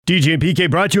DJ and PK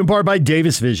brought to you in part by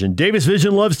Davis Vision. Davis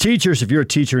Vision loves teachers. If you're a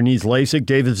teacher who needs LASIK,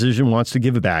 Davis Vision wants to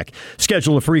give it back.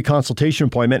 Schedule a free consultation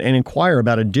appointment and inquire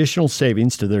about additional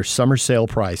savings to their summer sale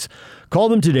price. Call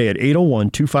them today at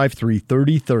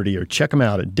 801-253-3030 or check them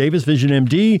out at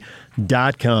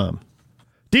davisvisionmd.com.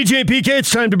 DJ and PK,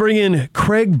 it's time to bring in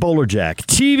Craig Bolerjack,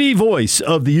 TV voice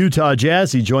of the Utah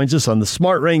Jazz. He joins us on the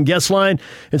Smart Rain guest line.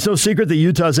 It's no secret that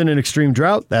Utah's in an extreme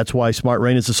drought. That's why Smart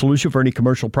Rain is a solution for any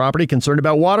commercial property concerned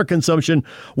about water consumption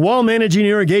while managing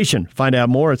irrigation. Find out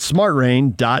more at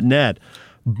smartrain.net.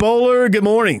 Bowler, good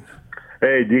morning.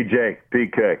 Hey, DJ,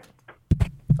 PK.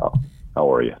 Oh, how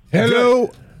are you?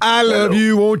 Hello, I love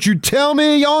you. Won't you tell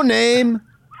me your name?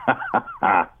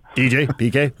 DJ,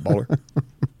 PK, Bowler.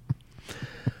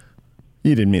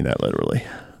 You didn't mean that literally.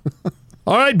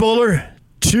 All right, Bowler.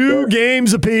 2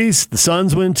 games apiece. The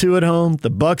Suns win 2 at home. The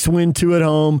Bucks win 2 at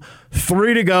home.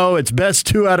 3 to go. It's best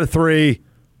 2 out of 3.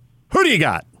 Who do you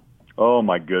got? Oh,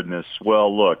 my goodness.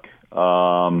 Well, look,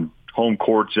 home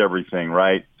court's everything,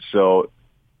 right? So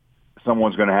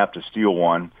someone's going to have to steal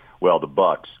one. Well, the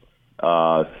Bucks.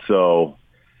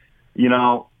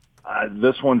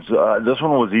 This one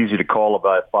was easy to call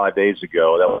about 5 days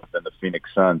ago. That would have been the Phoenix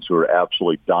Suns, who are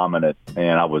absolutely dominant,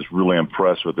 and I was really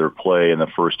impressed with their play in the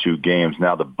first 2 games.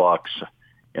 Now the Bucks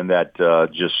in that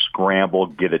just scramble,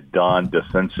 get it done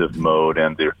defensive mode,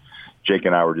 and Jake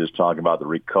and I were just talking about the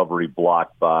recovery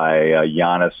block by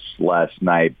Giannis last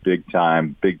night. Big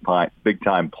time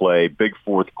play, big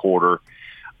fourth quarter.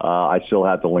 I still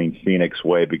have to lean Phoenix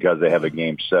way because they have a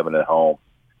game 7 at home,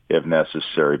 if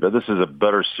necessary. But this is a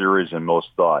better series than most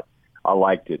thought. I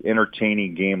liked it.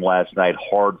 Entertaining game last night,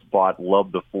 hard fought,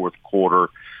 loved the fourth quarter.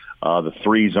 The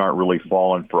threes aren't really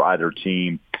falling for either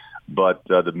team, but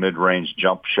the mid-range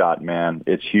jump shot, man,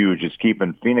 it's huge. It's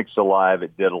keeping Phoenix alive.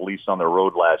 It did, at least on the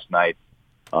road last night.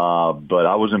 But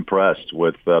I was impressed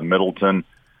with Middleton,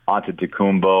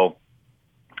 Antetokounmpo.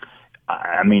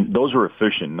 I mean, those are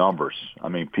efficient numbers. I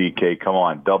mean, PK, come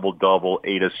on, double-double,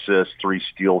 8 assists, 3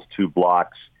 steals, 2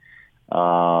 blocks.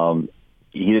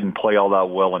 He didn't play all that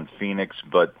well in Phoenix,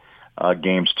 but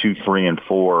games 2, 3, and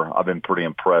 4, I've been pretty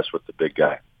impressed with the big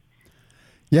guy.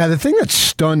 Yeah, the thing that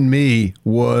stunned me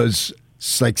was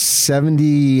like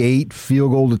 78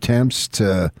 field goal attempts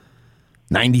to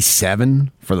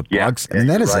 97 for the Bucks. Yeah, I mean,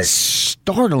 that is right. a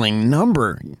startling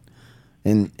number.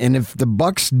 And if the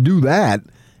Bucks do that,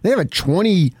 they have a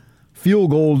 20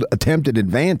 field goal attempted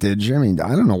advantage. I mean,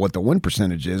 I don't know what the win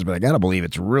percentage is, but I got to believe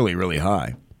it's really, really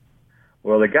high.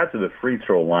 Well, they got to the free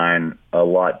throw line a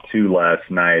lot, too,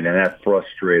 last night, and that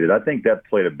frustrated. I think that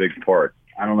played a big part.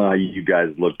 I don't know how you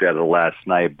guys looked at it last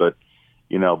night, but,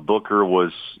 Booker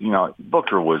was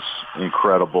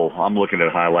incredible. I'm looking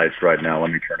at highlights right now. Let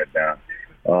me turn it down.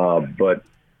 But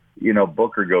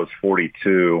Booker goes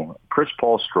 42. Chris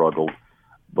Paul struggled,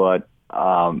 but,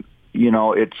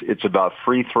 it's about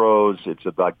free throws. It's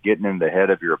about getting in the head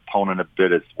of your opponent a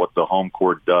bit. It's what the home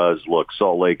court does. Look,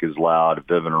 Salt Lake is loud.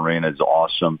 Vivint Arena is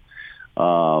awesome.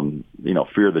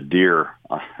 Fear the deer.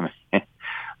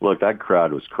 Look, that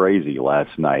crowd was crazy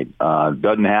last night.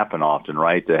 Doesn't happen often,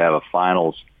 right, to have a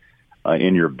finals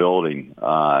in your building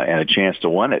and a chance to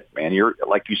win it. Man, you're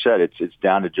like you said, it's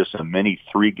down to just a mini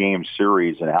 3-game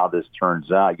series, and how this turns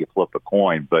out, you flip a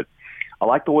coin. But I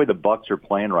like the way the Bucks are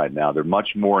playing right now. They're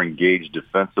much more engaged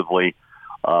defensively.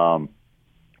 The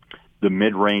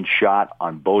mid-range shot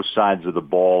on both sides of the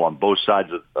ball, on both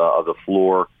sides of the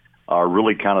floor, are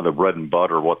really kind of the bread and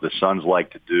butter, what the Suns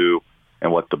like to do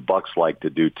and what the Bucks like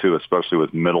to do too, especially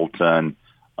with Middleton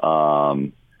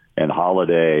and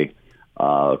Holiday.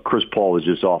 Chris Paul was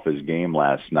just off his game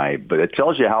last night, but it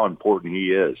tells you how important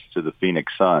he is to the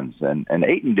Phoenix Suns. And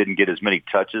Ayton didn't get as many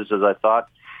touches as I thought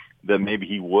that maybe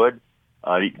he would.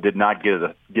 He did not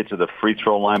get to the free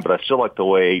throw line, but I still like the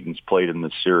way Ayton's played in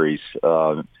this series.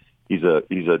 He's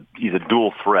a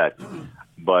dual threat,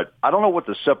 but I don't know what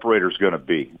the separator is going to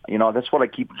be. That's what I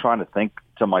keep trying to think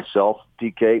to myself,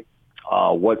 PK.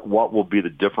 What will be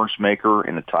the difference maker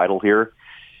in the title here?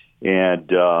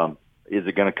 And is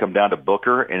it going to come down to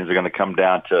Booker, and is it going to come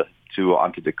down to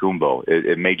Antetokounmpo?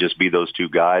 It may just be those 2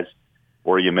 guys,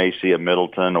 or you may see a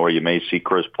Middleton, or you may see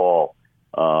Chris Paul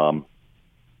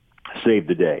save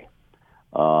the day.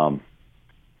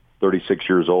 36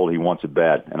 years old, he wants it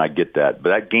bad, and I get that.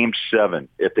 But that game 7,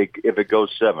 if it goes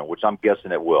 7, which I'm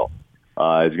guessing it will,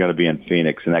 is going to be in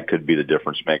Phoenix, and that could be the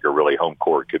difference maker. Really, home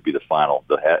court could be the final,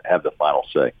 have the final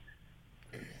say.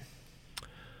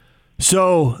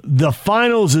 So the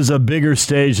finals is a bigger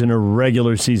stage than a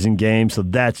regular season game, so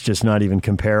that's just not even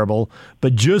comparable.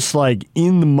 But just like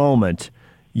in the moment,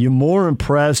 you're more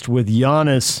impressed with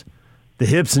Giannis The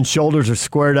hips and shoulders are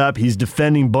squared up. He's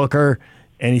defending Booker,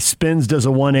 and he spins, does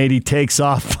a 180, takes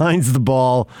off, finds the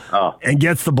ball, and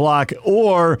gets the block.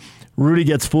 Or Rudy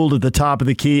gets fooled at the top of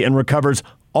the key and recovers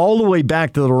all the way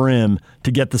back to the rim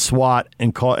to get the swat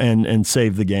and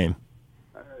save the game.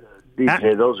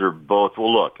 DJ, those are both.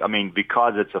 Well, look, I mean,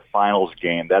 because it's a finals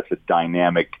game, that's a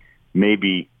dynamic,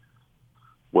 maybe,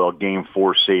 game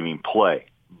 4 saving play.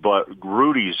 But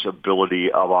Rudy's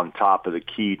ability of on top of the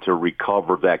key to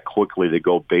recover that quickly to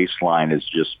go baseline is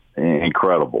just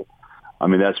incredible. I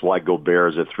mean, that's why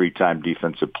Gobert is a 3-time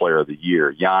Defensive Player of the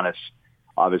Year. Giannis,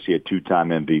 obviously a 2-time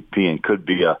MVP, and could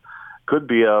be a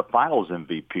Finals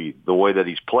MVP the way that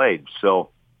he's played. So,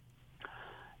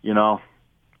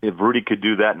 if Rudy could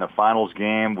do that in a Finals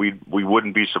game, we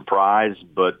wouldn't be surprised.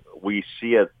 But we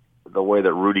see it the way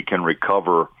that Rudy can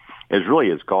recover is really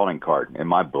his calling card in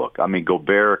my book. I mean,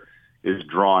 Gobert is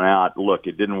drawn out. Look,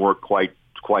 it didn't work quite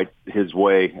his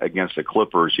way against the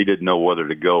Clippers. He didn't know whether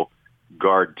to go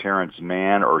guard Terrence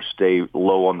Mann or stay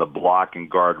low on the block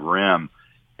and guard rim,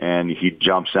 and he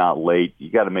jumps out late. You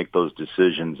got to make those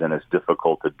decisions, and it's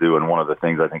difficult to do. And one of the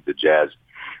things I think the Jazz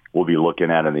will be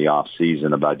looking at in the off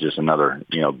season about just another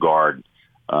guard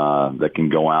that can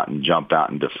go out and jump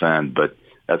out and defend. But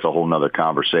that's a whole nother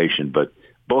conversation. But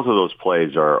both of those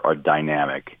plays are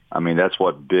dynamic. I mean, that's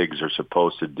what bigs are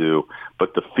supposed to do.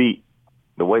 But the feet,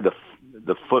 the way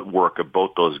the footwork of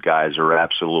both those guys are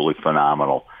absolutely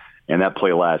phenomenal. And that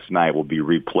play last night will be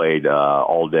replayed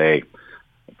all day.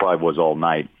 Probably was all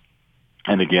night,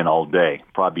 and again all day.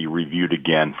 Probably reviewed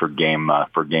again for game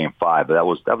 5. But that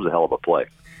was a hell of a play.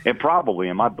 And probably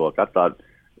in my book, I thought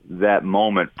that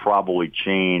moment probably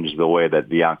changed the way that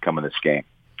the outcome of this game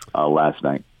last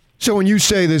night. So when you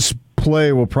say this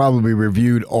play will probably be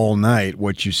reviewed all night,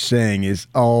 what you're saying is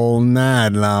all night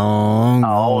long.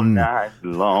 All night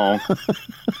long.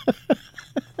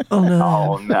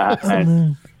 All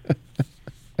night.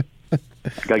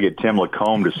 Got to get Tim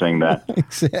Lacombe to sing that.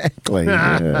 Exactly.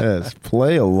 Yes.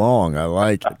 Play along. I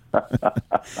like it.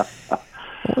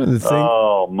 One of the things.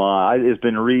 Oh my! It's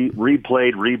been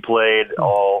replayed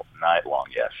all night long.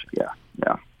 Yes.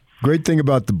 Yeah. Great thing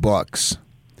about the Bucks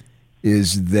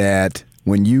is that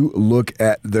when you look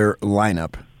at their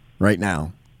lineup right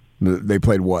now, they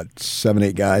played 7,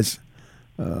 8 guys.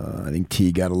 I think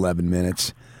T got 11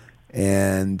 minutes,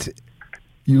 and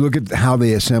you look at how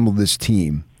they assembled this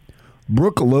team.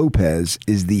 Brook Lopez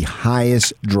is the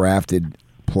highest drafted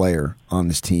player on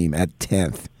this team at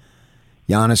 10th.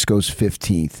 Giannis goes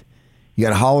 15th. You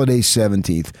got Holiday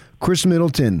 17th. Chris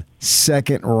Middleton,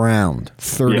 2nd round,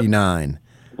 39.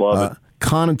 Yep. Love it.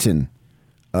 Connaughton,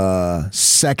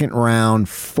 2nd round,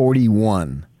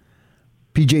 41.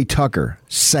 PJ Tucker,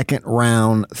 2nd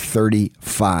round,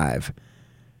 35.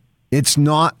 It's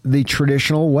not the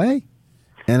traditional way.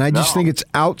 And I just think it's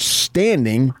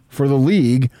outstanding for the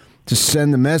league to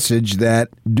send the message that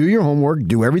do your homework,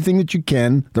 do everything that you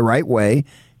can the right way,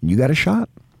 and you got a shot.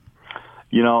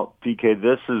 PK,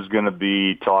 this is going to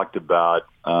be talked about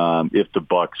if the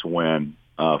Bucks win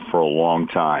for a long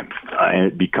time.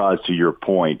 And because, to your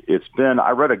point,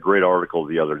 I read a great article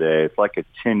the other day. It's like a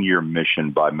 10-year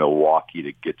mission by Milwaukee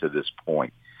to get to this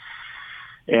point.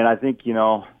 And I think,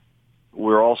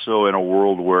 we're also in a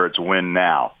world where it's win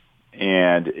now.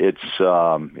 And it's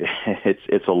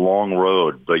a long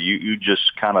road, but you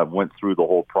just kind of went through the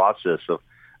whole process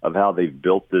of how they've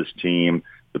built this team,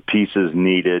 the pieces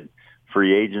needed,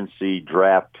 free agency,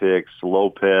 draft picks,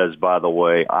 Lopez, by the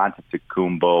way,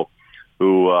 Antetokounmpo,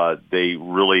 who they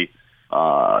really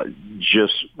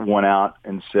just went out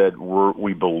and said,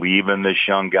 we believe in this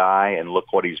young guy, and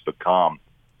look what he's become.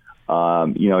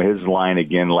 His line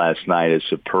again last night is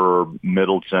superb.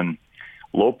 Middleton.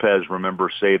 Lopez, remember,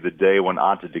 saved the day when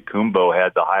Antetokounmpo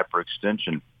had the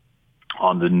hyperextension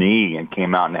on the knee and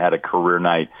came out and had a career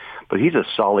night. But he's a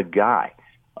solid guy.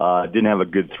 Didn't have a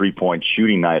good 3-point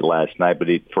shooting night last night, but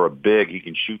for a big, he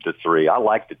can shoot the 3. I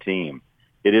like the team.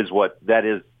 That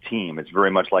is team. It's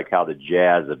very much like how the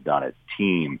Jazz have done it,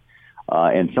 team.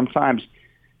 And sometimes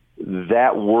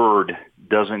that word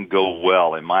doesn't go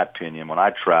well, in my opinion, when I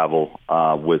travel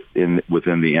within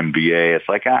the NBA. It's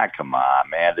like, come on,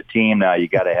 man. The team now, you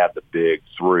got to have the big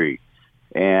 3.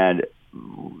 And,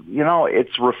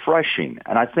 it's refreshing.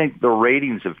 And I think the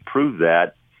ratings have proved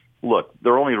that. Look,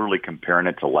 they're only really comparing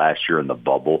it to last year in the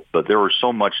bubble, but there was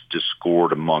so much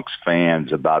discord amongst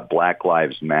fans about Black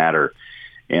Lives Matter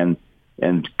and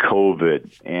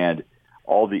COVID and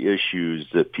all the issues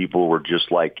that people were just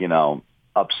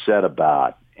upset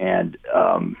about. And,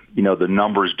 the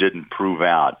numbers didn't prove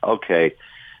out. Okay,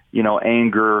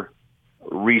 anger,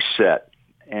 reset.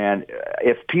 And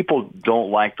if people don't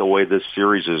like the way this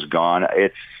series has gone,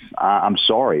 I'm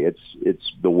sorry.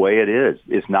 It's the way it is.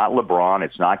 It's not LeBron.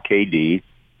 It's not KD.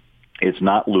 It's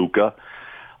not Luka.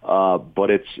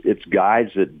 But it's guys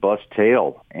that bust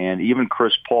tail. And even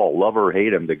Chris Paul, love or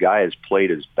hate him, the guy has played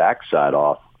his backside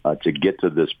off to get to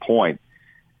this point.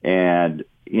 And,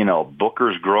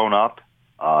 Booker's grown up.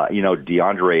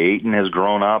 DeAndre Ayton has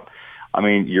grown up. I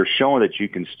mean, you're showing that you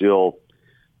can still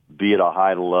be at a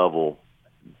high level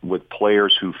with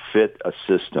players who fit a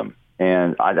system.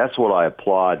 And that's what I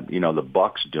applaud, the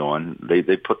Bucks doing.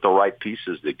 They put the right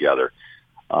pieces together.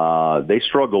 They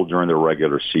struggled during the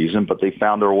regular season, but they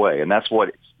found their way. And that's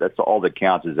all that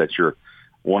counts, is that you're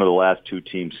one of the last two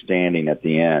teams standing at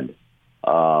the end.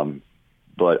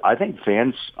 But I think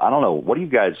fans, I don't know, what do you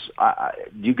guys,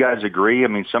 do you guys agree? I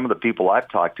mean, some of the people I've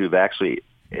talked to have actually,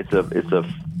 it's a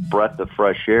breath of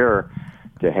fresh air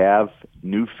to have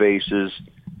new faces,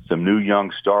 some new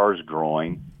young stars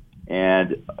growing.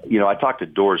 And, I talked to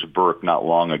Doris Burke not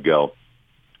long ago,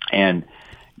 and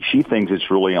she thinks it's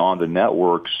really on the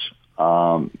networks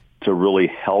to really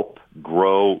help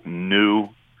grow new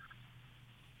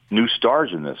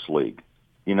stars in this league.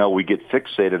 We get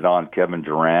fixated on Kevin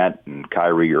Durant and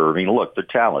Kyrie Irving. Look, they're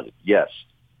talented, yes,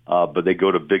 but they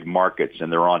go to big markets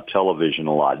and they're on television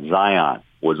a lot. Zion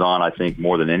was on, I think,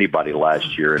 more than anybody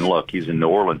last year. And look, he's in New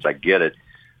Orleans. I get it.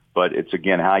 But it's,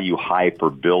 again, how you hype or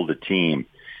build a team.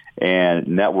 And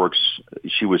networks,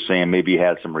 she was saying, maybe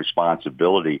had some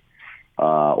responsibility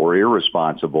or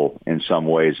irresponsible in some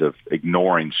ways of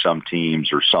ignoring some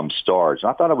teams or some stars. And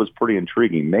I thought it was pretty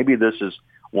intriguing. Maybe this is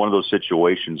one of those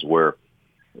situations where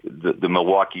the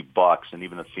Milwaukee Bucks and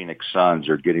even the Phoenix Suns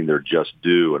are getting their just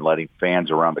due and letting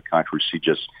fans around the country see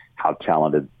just how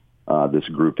talented this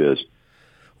group is.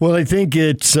 Well, I think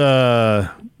it's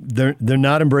they're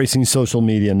not embracing social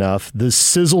media enough. The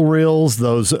sizzle reels,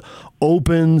 those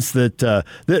opens that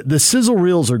the sizzle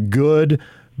reels are good,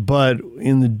 but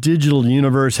in the digital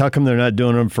universe, how come they're not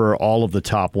doing them for all of the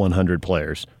top 100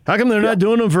 players? How come they're not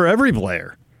doing them for every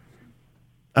player?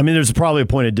 I mean, there's probably a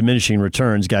point of diminishing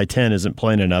returns. Guy 10 isn't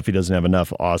playing enough. He doesn't have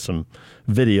enough awesome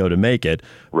video to make it.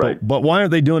 Right. But why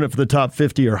aren't they doing it for the top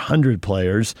 50 or 100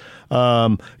 players?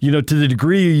 To the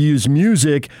degree you use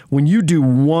music, when you do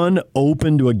one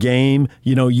open to a game,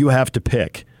 you have to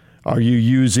pick. Are you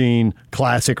using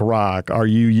classic rock? Are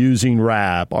you using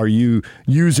rap? Are you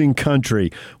using country?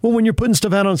 Well, when you're putting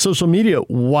stuff out on social media,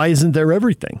 why isn't there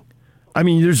everything? I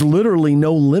mean, there's literally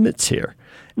no limits here.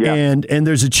 Yeah. And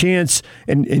there's a chance,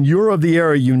 and you're of the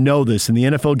era, this, and the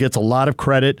NFL gets a lot of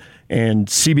credit, and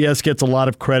CBS gets a lot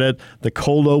of credit. The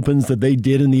cold opens that they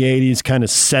did in the 80s, kind of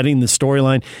setting the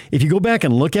storyline. If you go back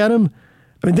and look at them,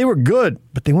 I mean, they were good,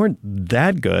 but they weren't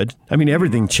that good. I mean,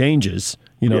 everything changes.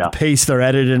 The pace they're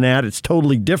editing at, it's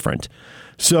totally different.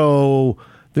 So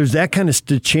there's that kind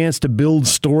of chance to build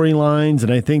storylines,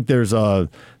 and I think there's a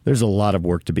lot of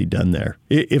work to be done there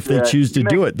if they choose to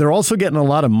do it. They're also getting a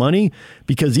lot of money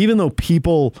because even though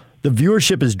the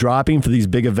viewership is dropping for these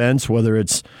big events, whether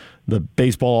it's the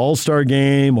baseball all-star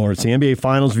game or it's the NBA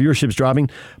Finals, viewership's dropping,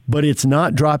 but it's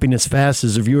not dropping as fast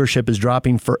as the viewership is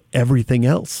dropping for everything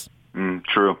else.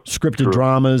 True. Scripted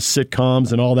dramas,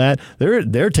 sitcoms, and all that,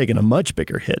 they're taking a much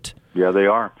bigger hit. Yeah, they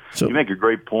are. So, you make a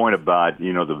great point about,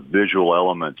 the visual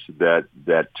elements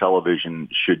that television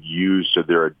should use to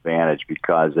their advantage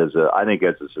because I think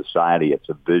as a society, it's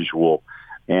a visual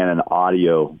and an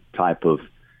audio type of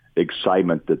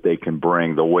excitement that they can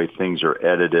bring, the way things are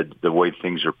edited, the way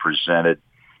things are presented,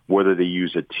 whether they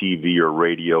use a TV or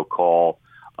radio call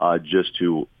just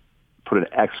to put an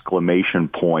exclamation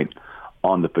point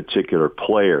on the particular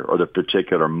player or the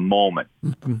particular moment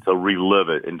to relive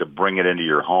it and to bring it into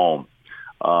your home.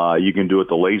 You can do it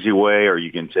the lazy way, or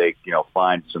you can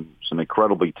find some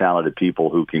incredibly talented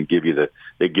people who can give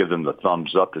them the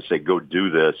thumbs up to say, go do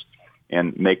this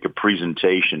and make a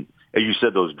presentation. As you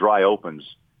said, those dry opens,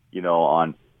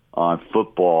 on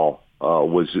football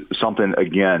was something,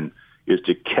 again, is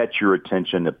to catch your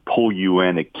attention, to pull you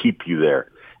in, to keep you there.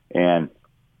 And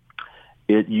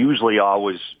it usually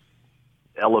always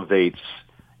elevates,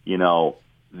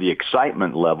 the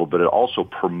excitement level, but it also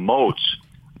promotes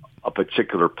a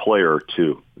particular player or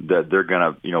two that they're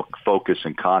going to, focus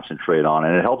and concentrate on.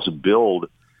 And it helps build,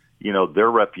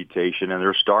 their reputation and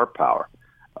their star power.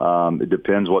 It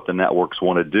depends what the networks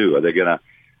want to do. Are they going to,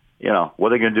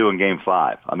 what are they going to do in Game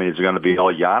 5? I mean, is it going to be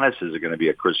all Giannis? Is it going to be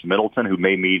a Chris Middleton, who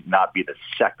may not be the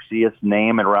sexiest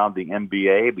name around the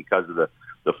NBA because of the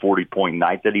 40-point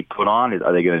night that he put on?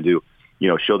 Are they going to do,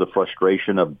 show the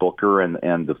frustration of Booker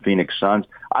and the Phoenix Suns?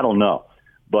 I don't know.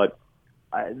 But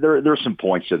there's some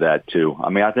points to that, too. I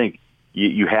mean, I think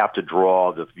you have to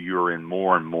draw the viewer in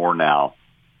more and more now.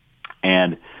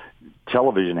 And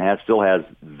television still has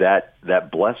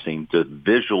that blessing to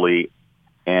visually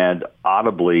and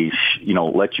audibly,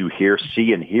 let you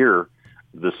see and hear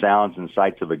the sounds and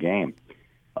sights of a game.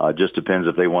 Just depends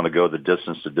if they want to go the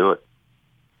distance to do it.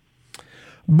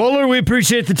 Bowler, we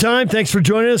appreciate the time. Thanks for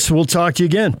joining us. We'll talk to you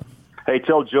again. Hey,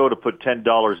 tell Joe to put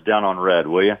 $10 down on red,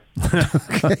 will you?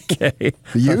 Okay.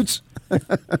 The Utes?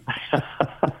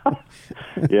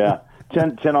 Yeah,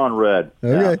 10 on red.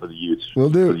 Okay. For the Utes. We'll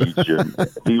do. For the Utes here.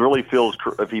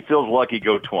 If he feels lucky,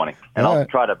 go 20. And All I'll right.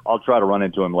 try to run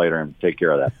into him later and take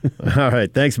care of that. All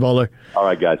right. Thanks, Bowler. All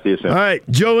right, guys. See you soon. All right.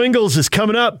 Joe Ingles is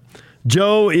coming up.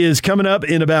 Joe is coming up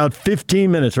in about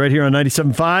 15 minutes right here on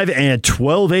 97.5 and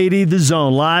 1280 The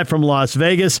Zone, live from Las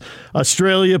Vegas.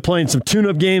 Australia playing some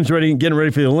tune-up games, getting ready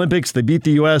for the Olympics. They beat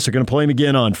the U.S. They're going to play them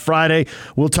again on Friday.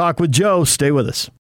 We'll talk with Joe. Stay with us.